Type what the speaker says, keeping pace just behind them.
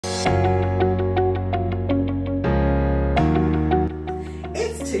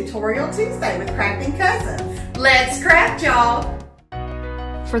Tutorial Tuesday with Crafting Cousins. Let's craft, y'all!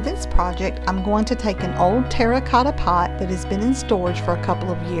 For this project, I'm going to take an old terracotta pot that has been in storage for a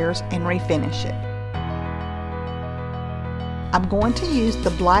couple of years and refinish it. I'm going to use the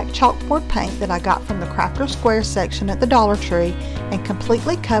black chalkboard paint that I got from the Crafter Square section at the Dollar Tree and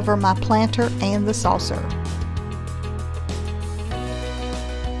completely cover my planter and the saucer.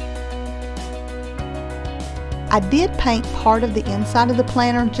 I did paint part of the inside of the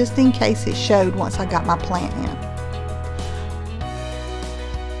planter just in case it showed once I got my plant in.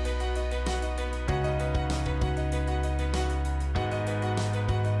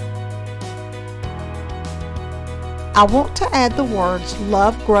 I want to add the words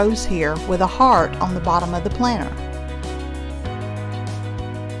 "Love Grows Here" with a heart on the bottom of the planter.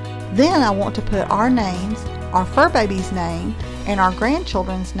 Then I want to put our names, our fur baby's name, and our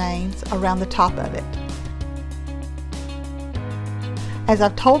grandchildren's names around the top of it. As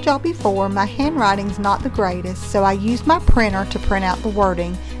I've told y'all before, my handwriting's not the greatest, so I used my printer to print out the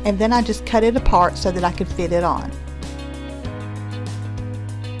wording, and then I just cut it apart so that I could fit it on.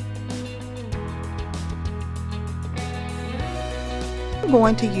 I'm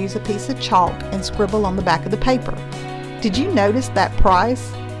going to use a piece of chalk and scribble on the back of the paper. Did you notice that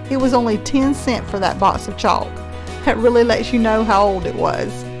price? It was only 10 cents for that box of chalk. That really lets you know how old it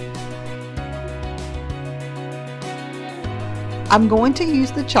was. I'm going to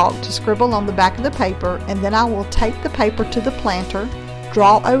use the chalk to scribble on the back of the paper, and then I will take the paper to the planter,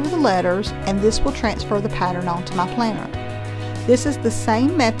 draw over the letters, and this will transfer the pattern onto my planter. This is the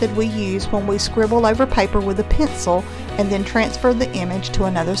same method we use when we scribble over paper with a pencil and then transfer the image to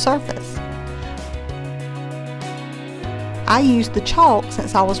another surface. I used the chalk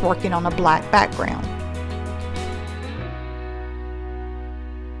since I was working on a black background.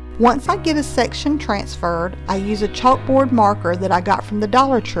 Once I get a section transferred, I use a chalkboard marker that I got from the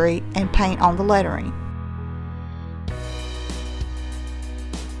Dollar Tree and paint on the lettering.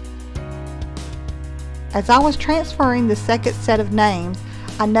 As I was transferring the second set of names,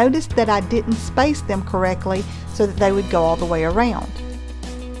 I noticed that I didn't space them correctly so that they would go all the way around.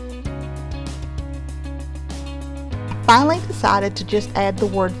 I finally decided to just add the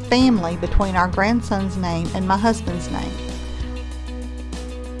word family between our grandson's name and my husband's name.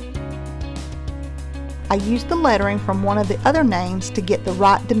 I used the lettering from one of the other names to get the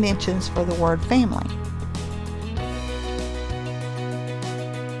right dimensions for the word family.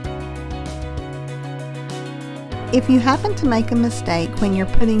 If you happen to make a mistake when you're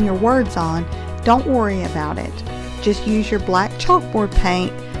putting your words on, don't worry about it. Just use your black chalkboard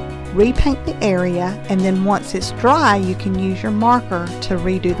paint, repaint the area, and then once it's dry, you can use your marker to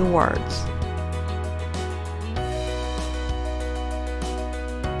redo the words.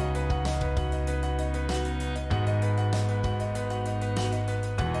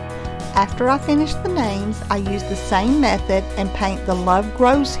 After I finish the names, I use the same method and paint the "Love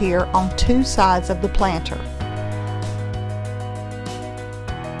Grows Here" on two sides of the planter.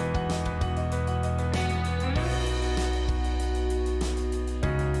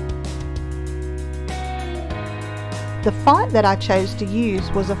 The font that I chose to use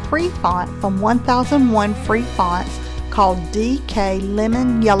was a free font from 1001 Free Fonts called DK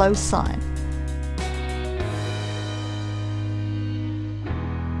Lemon Yellow Sun.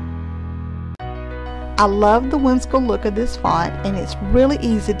 I love the whimsical look of this font, and it's really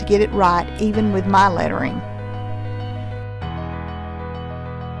easy to get it right even with my lettering.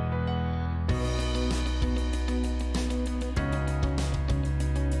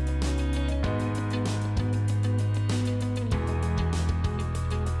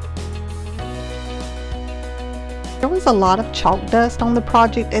 There was a lot of chalk dust on the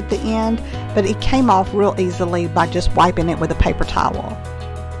project at the end, but it came off real easily by just wiping it with a paper towel.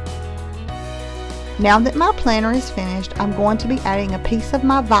 Now that my planter is finished, I'm going to be adding a piece of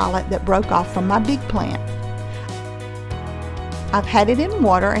my violet that broke off from my big plant. I've had it in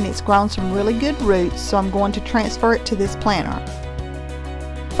water and it's grown some really good roots, so I'm going to transfer it to this planter.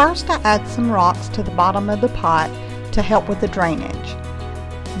 First, I add some rocks to the bottom of the pot to help with the drainage.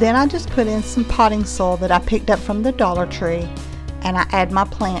 Then I just put in some potting soil that I picked up from the Dollar Tree, and I add my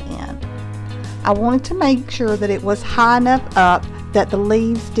plant in. I wanted to make sure that it was high enough up that the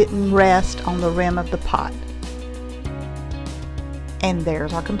leaves didn't rest on the rim of the pot. And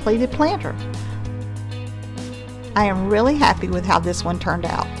there's our completed planter. I am really happy with how this one turned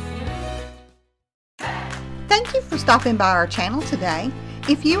out. Thank you for stopping by our channel today.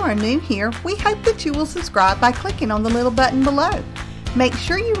 If you are new here, we hope that you will subscribe by clicking on the little button below. Make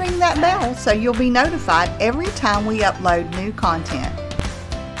sure you ring that bell so you'll be notified every time we upload new content.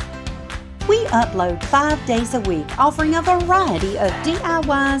 We upload 5 days a week, offering a variety of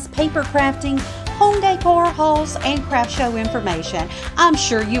DIYs, paper crafting, home decor hauls, and craft show information. I'm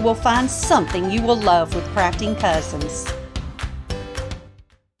sure you will find something you will love with Crafting Cousins.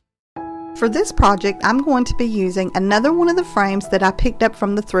 For this project, I'm going to be using another one of the frames that I picked up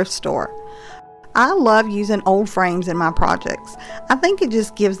from the thrift store. I love using old frames in my projects. I think it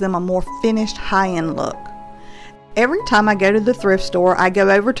just gives them a more finished, high-end look. Every time I go to the thrift store, I go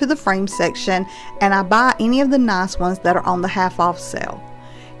over to the frame section and I buy any of the nice ones that are on the half-off sale.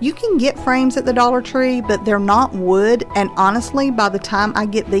 You can get frames at the Dollar Tree, but they're not wood, and honestly, by the time I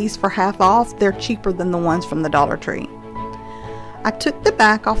get these for half off, they're cheaper than the ones from the Dollar Tree. I took the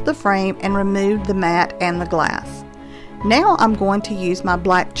back off the frame and removed the mat and the glass. Now I'm going to use my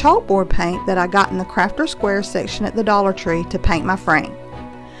black chalkboard paint that I got in the Crafter Square section at the Dollar Tree to paint my frame.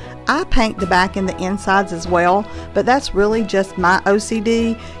 I paint the back and the insides as well, but that's really just my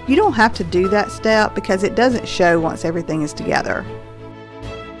OCD. You don't have to do that step because it doesn't show once everything is together.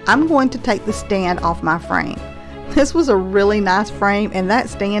 I'm going to take the stand off my frame. This was a really nice frame and that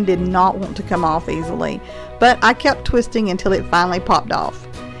stand did not want to come off easily, but I kept twisting until it finally popped off.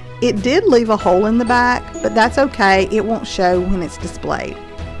 It did leave a hole in the back, but that's okay, it won't show when it's displayed.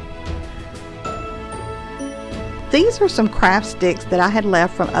 These are some craft sticks that I had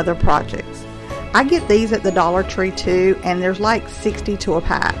left from other projects. I get these at the Dollar Tree too, and there's like 60 to a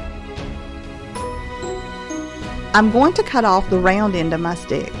pack. I'm going to cut off the round end of my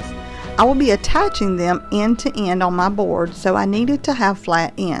sticks. I will be attaching them end to end on my board, so I needed to have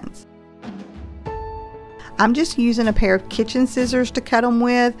flat ends. I'm just using a pair of kitchen scissors to cut them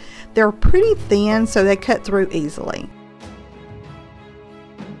with. They're pretty thin, so they cut through easily.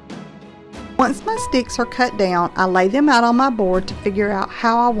 Once my sticks are cut down, I lay them out on my board to figure out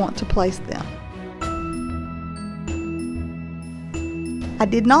how I want to place them. I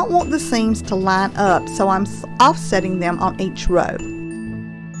did not want the seams to line up, so I'm offsetting them on each row.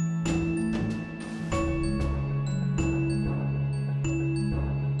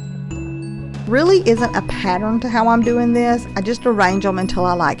 Really isn't a pattern to how I'm doing this. I just arrange them until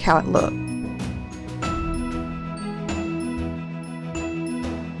I like how it looks.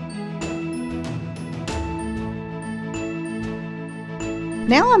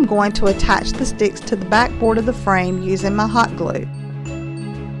 Now I'm going to attach the sticks to the backboard of the frame using my hot glue.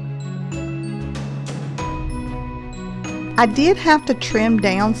 I did have to trim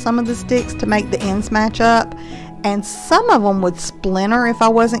down some of the sticks to make the ends match up, and some of them would splinter if I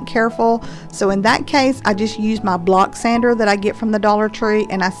wasn't careful, so in that case I just used my block sander that I get from the Dollar Tree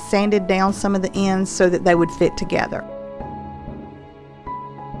and I sanded down some of the ends so that they would fit together.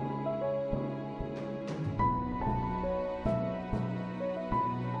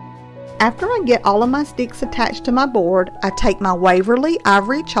 After I get all of my sticks attached to my board, I take my Waverly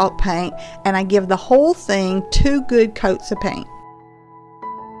Ivory chalk paint and I give the whole thing 2 good coats of paint.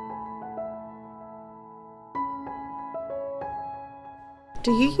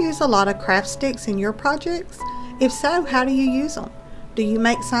 Do you use a lot of craft sticks in your projects? If so, how do you use them? Do you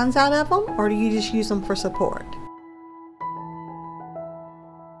make signs out of them, or do you just use them for support?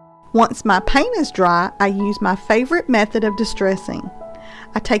 Once my paint is dry, I use my favorite method of distressing.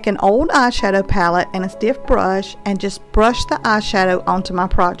 I take an old eyeshadow palette and a stiff brush and just brush the eyeshadow onto my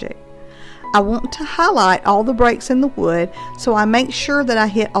project. I want to highlight all the breaks in the wood, so I make sure that I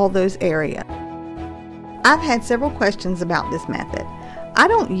hit all those areas. I've had several questions about this method. I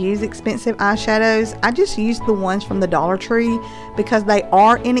don't use expensive eyeshadows, I just use the ones from the Dollar Tree because they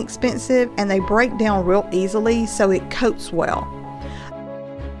are inexpensive and they break down real easily, so it coats well.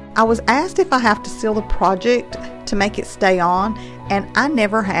 I was asked if I have to seal the project to make it stay on, and I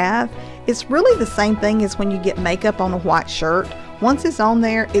never have. It's really the same thing as when you get makeup on a white shirt. Once it's on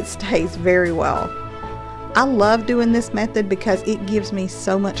there, it stays very well. I love doing this method because it gives me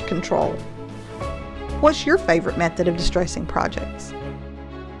so much control. What's your favorite method of distressing projects?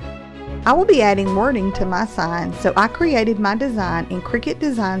 I will be adding wording to my sign, so I created my design in Cricut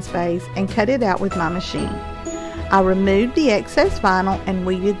Design Space and cut it out with my machine. I removed the excess vinyl and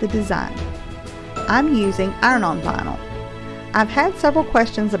weeded the design. I'm using iron-on vinyl. I've had several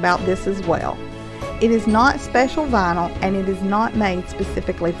questions about this as well. It is not special vinyl and it is not made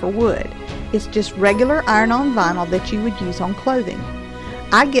specifically for wood. It's just regular iron-on vinyl that you would use on clothing.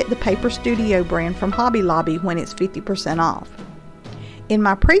 I get the Paper Studio brand from Hobby Lobby when it's 50% off. In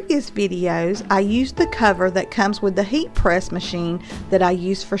my previous videos, I used the cover that comes with the heat press machine that I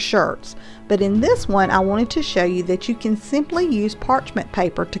use for shirts, but in this one I wanted to show you that you can simply use parchment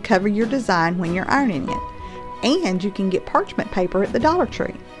paper to cover your design when you're ironing it, and you can get parchment paper at the Dollar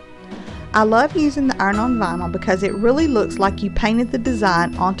Tree. I love using the iron-on vinyl because it really looks like you painted the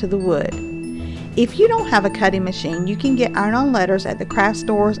design onto the wood. If you don't have a cutting machine, you can get iron-on letters at the craft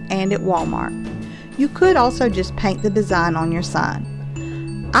stores and at Walmart. You could also just paint the design on your sign.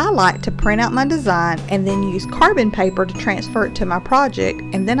 I like to print out my design and then use carbon paper to transfer it to my project,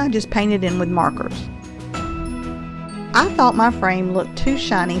 and then I just paint it in with markers. I thought my frame looked too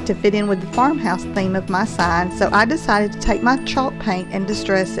shiny to fit in with the farmhouse theme of my sign, so I decided to take my chalk paint and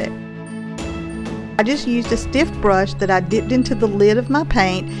distress it. I just used a stiff brush that I dipped into the lid of my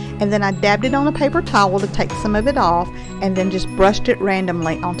paint, and then I dabbed it on a paper towel to take some of it off, and then just brushed it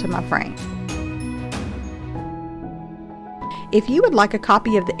randomly onto my frame. If you would like a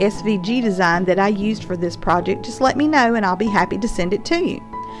copy of the SVG design that I used for this project, just let me know and I'll be happy to send it to you.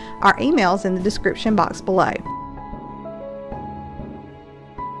 Our email is in the description box below.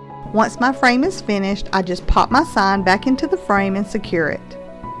 Once my frame is finished, I just pop my sign back into the frame and secure it.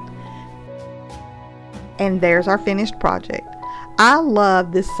 And there's our finished project. I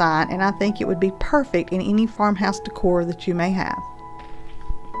love this sign and I think it would be perfect in any farmhouse decor that you may have.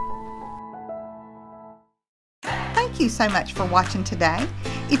 Thank you so much for watching today.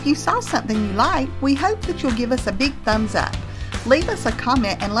 If you saw something you like, we hope that you'll give us a big thumbs up. Leave us a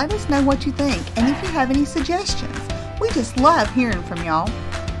comment and let us know what you think, and if you have any suggestions. We just love hearing from y'all.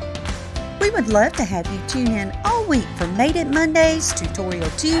 We would love to have you tune in all week for Made It Mondays, Tutorial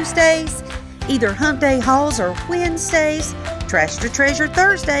Tuesdays, either Hump Day hauls or Wednesdays, Trash to Treasure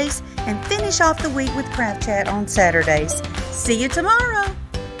Thursdays, and finish off the week with Craft Chat on Saturdays. See you tomorrow!